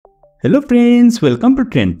Hello friends, welcome to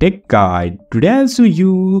TrendTech Guide. Today I'll show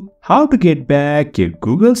you how to get back your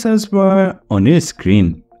Google search bar on your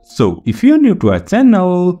screen. So if you are new to our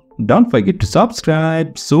channel, don't forget to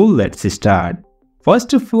subscribe. So let's start.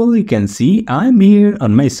 First of all, you can see I'm here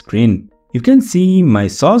on my screen. You can see my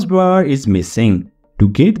search bar is missing. To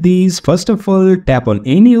get these, first of all, tap on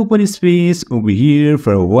any open space over here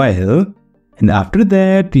for a while. And after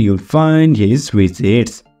that, you'll find his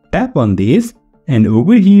widgets. Tap on this. And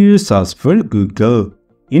over here, search for Google.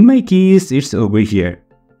 In my case, it's over here.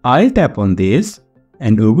 I'll tap on this.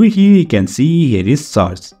 And over here, you can see here is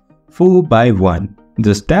search 4 by 1.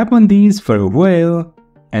 Just tap on this for a while.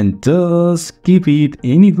 And just keep it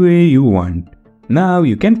anywhere you want. Now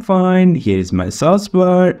you can find here is my search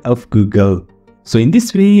bar of Google. So in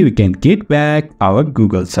this way, we can get back our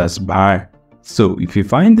Google search bar. So if you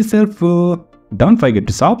find this helpful, don't forget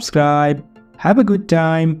to subscribe. Have a good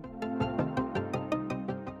time.